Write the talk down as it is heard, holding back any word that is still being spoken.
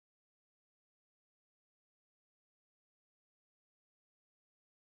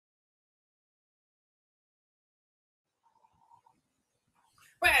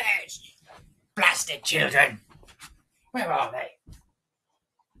Where are those blasted children? Where are they?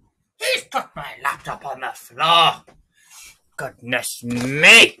 Who's put my laptop on the floor? Goodness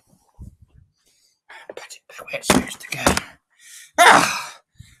me! Put it back where it's supposed to go. Ah,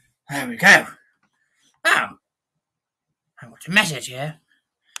 there we go. Now, I've got a message here.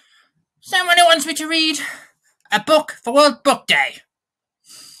 Someone who wants me to read a book for World Book Day.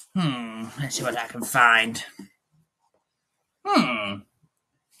 Let's see what I can find.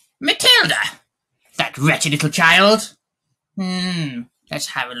 Matilda! That wretched little child. Let's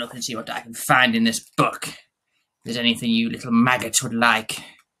have a look and see what I can find in this book. If there's anything you little maggots would like.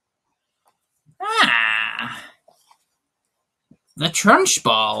 The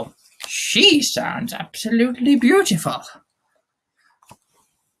Trunchbull. She sounds absolutely beautiful.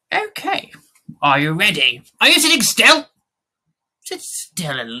 Okay, are you ready? Are you sitting still? Sit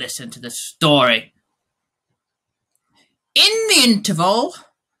still and listen to the story. In the interval,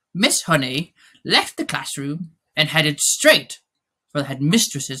 Miss Honey left the classroom and headed straight for the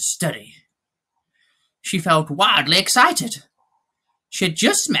headmistress's study. She felt wildly excited. She had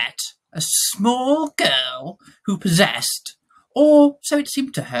just met a small girl who possessed, or so it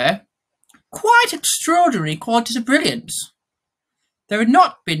seemed to her, quite extraordinary qualities of brilliance. There had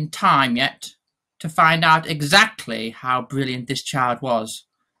not been time yet to find out exactly how brilliant this child was,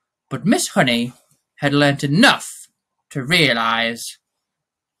 but Miss Honey had learnt enough to realise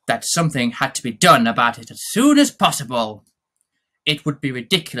that something had to be done about it as soon as possible. It would be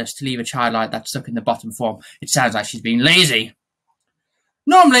ridiculous to leave a child like that stuck in the bottom form. It sounds like she's being lazy.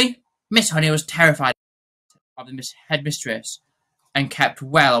 Normally, Miss Honey was terrified of the headmistress and kept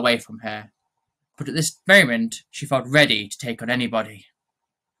well away from her, but at this moment she felt ready to take on anybody.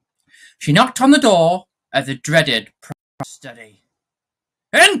 She knocked on the door of the dreaded study.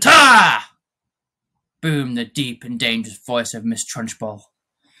 "Enter!" boomed the deep and dangerous voice of Miss Trunchbull.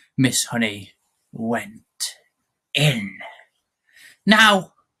 Miss Honey went in.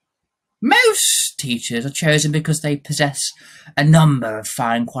 Now, most teachers are chosen because they possess a number of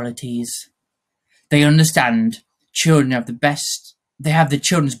fine qualities. They understand children have the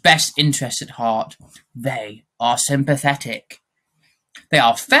children's best interests at heart. They are sympathetic. They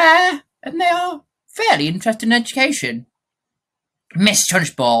are fair, and they are fairly interested in education. Miss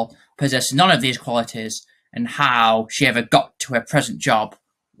Trunchbull possessed none of these qualities, and how she ever got to her present job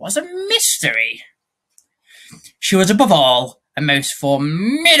was a mystery. She was above all a most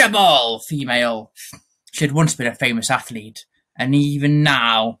formidable female. She had once been a famous athlete, and even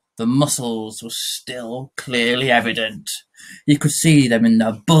now the muscles were still clearly evident. You could see them in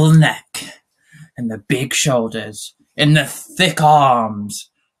the bull neck, in the big shoulders, in the thick arms,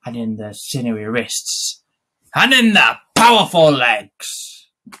 and in the sinewy wrists, and in the powerful legs.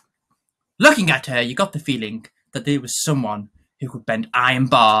 Looking at her, you got the feeling that there was someone who could bend iron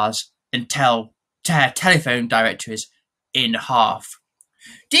bars and tear telephone directories in half.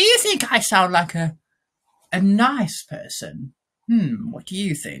 Do you think I sound like a nice person? What do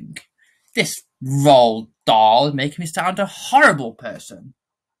you think? This Roald Dahl is making me sound a horrible person.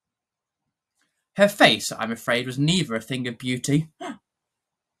 Her face, I'm afraid, was neither a thing of beauty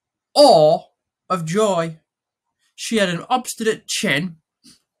or of joy. She had an obstinate chin,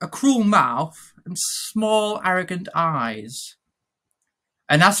 a cruel mouth, and small, arrogant eyes.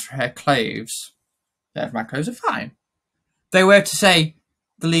 And as for her clothes, my clothes are fine. They were, to say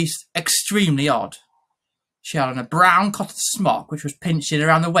the least, extremely odd. She had on a brown cotton smock which was pinched in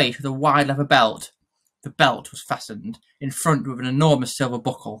around the waist with a wide leather belt. The belt was fastened in front with an enormous silver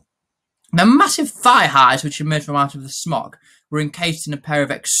buckle. The massive thigh highs which emerged from out of the smock were encased in a pair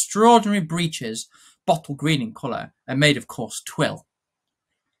of extraordinary breeches, bottle green in colour, and made of coarse twill.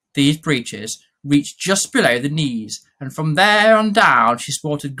 These breeches reached just below the knees, and from there on down she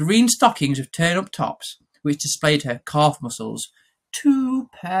sported green stockings with turn-up tops, which displayed her calf muscles to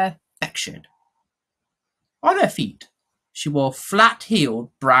perfection. On her feet, she wore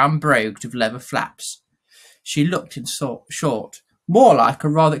flat-heeled brown brogues with leather flaps. She looked, in short, more like a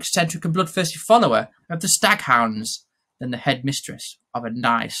rather eccentric and bloodthirsty follower of the staghounds than the headmistress of a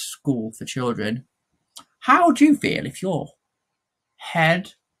nice school for children. How would you feel if your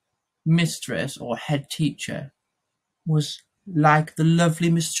head mistress or head teacher was like the lovely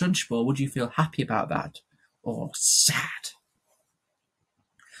Miss Trunchbull? Would you feel happy about that, or sad?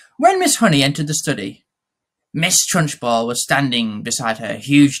 When Miss Honey entered the study, Miss Trunchbull was standing beside her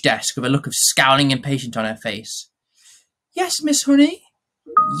huge desk with a look of scowling impatience on her face. "Yes, Miss Honey?"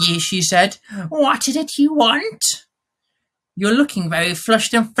 "Yes," she said. "What is it you want?" "You're looking very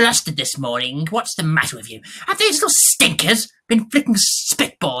flushed and flustered this morning. What's the matter with you? Have these little stinkers been flicking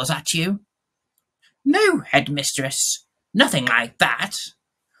spitballs at you?" "No, headmistress, nothing like that."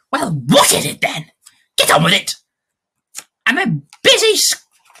 Well, what is it then? Get on with it. I'm a busy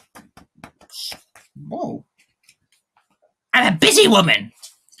woman.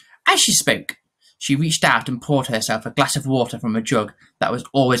 As she spoke, she reached out and poured herself a glass of water from a jug that was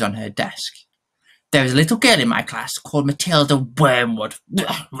always on her desk. There was a little girl in my class called Matilda Wormwood.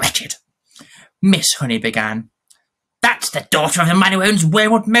 Ugh, wretched. Miss Honey began. That's the daughter of the man who owns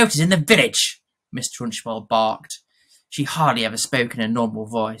Wormwood Motors in the village, Miss Trunchbull barked. She hardly ever spoke in a normal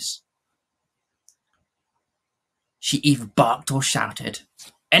voice. She either barked or shouted.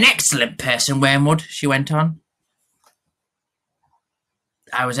 An excellent person, Wormwood, she went on.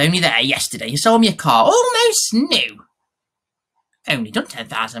 I was only there yesterday. He sold me a car, almost new. Only done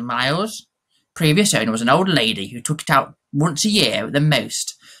 10,000 miles. Previous owner was an old lady who took it out once a year at the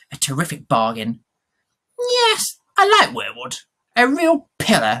most. A terrific bargain. Yes, I like Wormwood. A real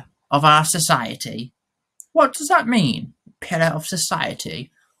pillar of our society. What does that mean? Pillar of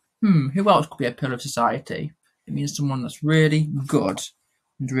society? Who else could be a pillar of society? It means someone that's really good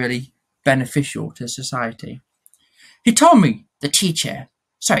and really beneficial to society. He told me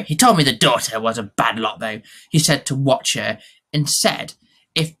the daughter was a bad lot, though. He said to watch her and said,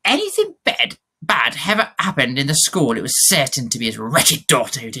 if anything bad ever happened in the school, it was certain to be his wretched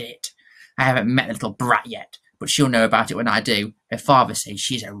daughter who did it. I haven't met the little brat yet, but she'll know about it when I do. Her father says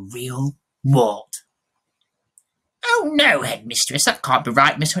she's a real wart. Oh, no, headmistress, that can't be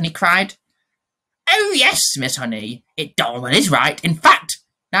right, Miss Honey cried. Oh, yes, Miss Honey, it darn well is right. In fact,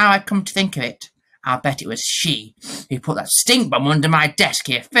 now I come to think of it, I'll bet it was she who put that stink bomb under my desk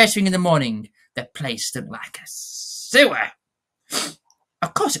here first thing in the morning. The place stunk like a sewer.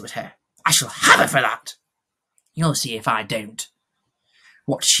 Of course it was her. I shall have her for that. You'll see if I don't.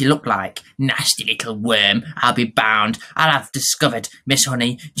 What does she look like? Nasty little worm, I'll be bound. I'll have discovered, Miss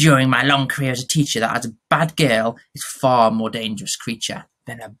Honey, during my long career as a teacher, that as a bad girl is a far more dangerous creature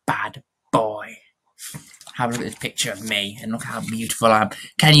than a bad boy. Have a look at this picture of me and look how beautiful I am.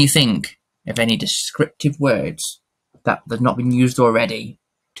 Can you think of any descriptive words that have not been used already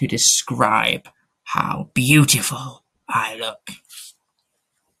to describe how beautiful I look?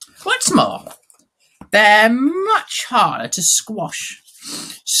 What's more, they're much harder to squash.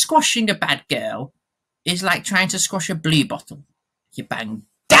 Squashing a bad girl is like trying to squash a blue bottle. You bang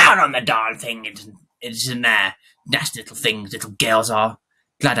down on the darn thing, it isn't there. Nasty little things little girls are.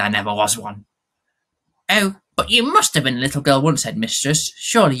 Glad I never was one. Oh, but you must have been a little girl once, headmistress.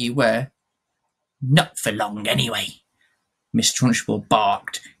 Surely you were. Not for long, anyway, Miss Trunchbull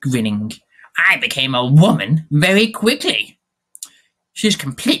barked, grinning. I became a woman very quickly. She's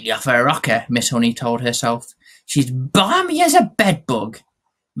completely off her rocker, Miss Honey told herself. She's balmy as a bedbug.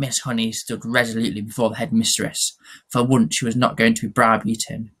 Miss Honey stood resolutely before the headmistress. For once she was not going to be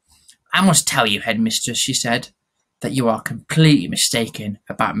browbeaten. I must tell you, headmistress, she said, that you are completely mistaken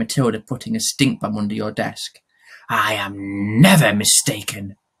about Matilda putting a stink bomb under your desk. I am never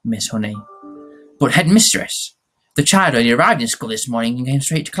mistaken, Miss Honey. But headmistress, the child only arrived in school this morning and came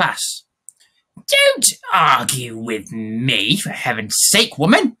straight to class. Don't argue with me, for heaven's sake,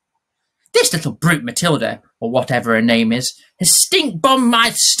 woman. This little brute Matilda, or whatever her name is, has stink-bombed my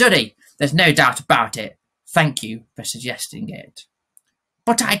study. There's no doubt about it. Thank you for suggesting it.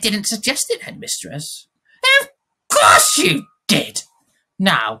 But I didn't suggest it, headmistress. Of course you did.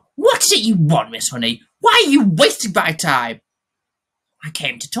 Now, what is it you want, Miss Honey? Why are you wasting my time? I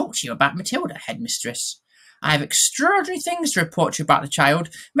came to talk to you about Matilda, headmistress. I have extraordinary things to report to you about the child.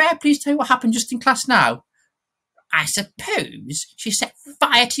 May I please tell you what happened just in class now? I suppose she set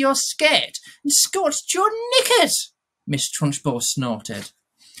fire to your skirt and scorched your knickers, Miss Trunchbull snorted.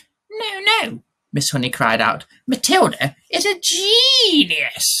 No, Miss Honey cried out. Matilda is a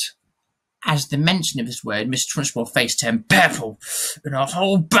genius. As the mention of this word, Miss Trunchbull's face turned purple, and her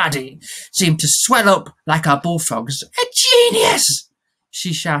whole body seemed to swell up like a bullfrog's. A genius!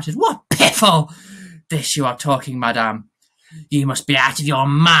 She shouted. What piffle! This you are talking, madame. You must be out of your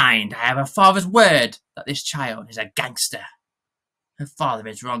mind. I have a father's word that this child is a gangster. Her father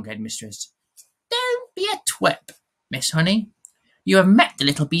is wrong, headmistress. Don't be a twip, Miss Honey. You have met the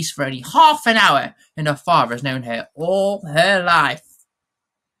little beast for only half an hour, and her father has known her all her life.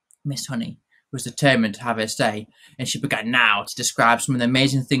 Miss Honey was determined to have her say, and she began now to describe some of the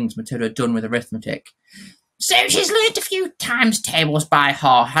amazing things Matilda had done with arithmetic. So she's learnt a few times tables by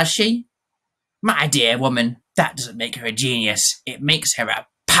heart, has she? My dear woman, that doesn't make her a genius. It makes her a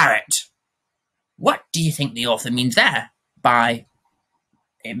parrot. What do you think the author means there by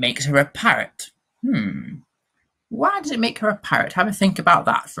it makes her a parrot? Why does it make her a parrot? Have a think about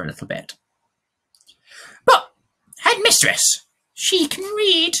that for a little bit. But, headmistress, she can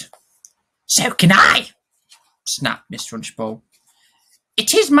read. So can I, snapped Miss Trunchbull.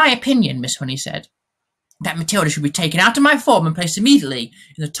 "It is my opinion," Miss Honey said, "that Matilda should be taken out of my form and placed immediately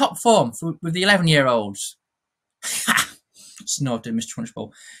in the top form with the 11-year-olds. Ha! Snorted Mr.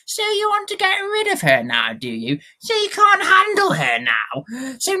 Trunchbull. "So you want to get rid of her now, do you? So you can't handle her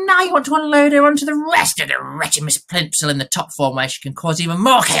now? So now you want to unload her onto the rest of the wretched Miss Plimsoll in the top form where she can cause even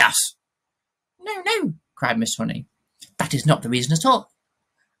more chaos?" "No, no," cried Miss Honey. "That is not the reason at all."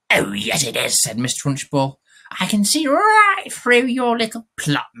 "Oh, yes, it is," said Mr. Trunchbull. "I can see right through your little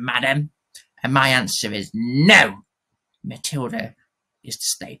plot, madam. And my answer is no. Matilda is to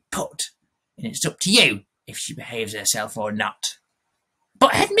stay put, and it's up to you if she behaves herself or not."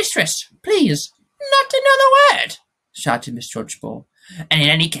 "But, headmistress, please." "Not another word," shouted Miss Trunchbull. "And in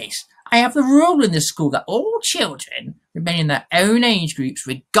any case, I have the rule in the school that all children remain in their own age groups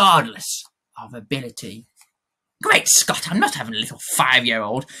regardless of ability." "Great Scott, I'm not having a little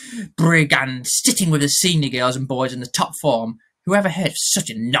 5-year-old brigand sitting with the senior girls and boys in the top form. Who ever heard of such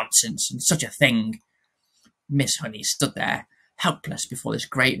a nonsense and such a thing?" Miss Honey stood there, helpless before this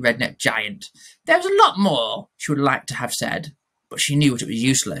great red-necked giant. There was a lot more she would like to have said, but she knew that it was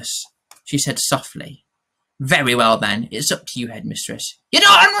useless. She said softly, "Very well, then, it's up to you, headmistress." "You're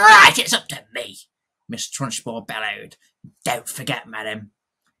darn right, it's up to me," Miss Trunchbull bellowed. "Don't forget, madam,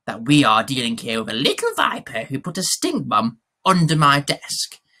 that we are dealing here with a little viper who put a stink bomb under my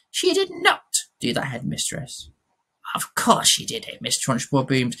desk. She did not do that, headmistress." "Of course she did it," Miss Trunchbull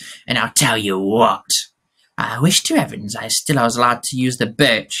boomed. "And I'll tell you what. I wish to heavens I was allowed to use the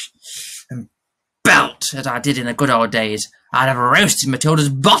birch and belt as I did in the good old days. I'd have roasted Matilda's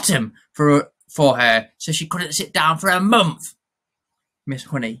bottom for her so she couldn't sit down for a month." Miss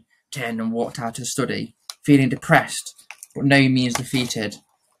Honey turned and walked out of the study, feeling depressed but no means defeated.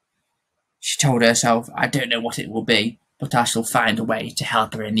 She told herself, "I don't know what it will be, but I shall find a way to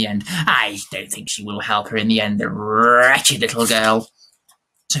help her in the end." I don't think she will help her in the end, the wretched little girl.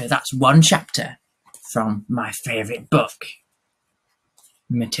 So that's one chapter from my favourite book,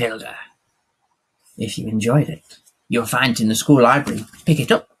 Matilda. If you enjoyed it, you'll find it in the school library. Pick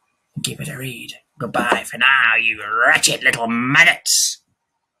it up and give it a read. Goodbye for now, you wretched little maggots.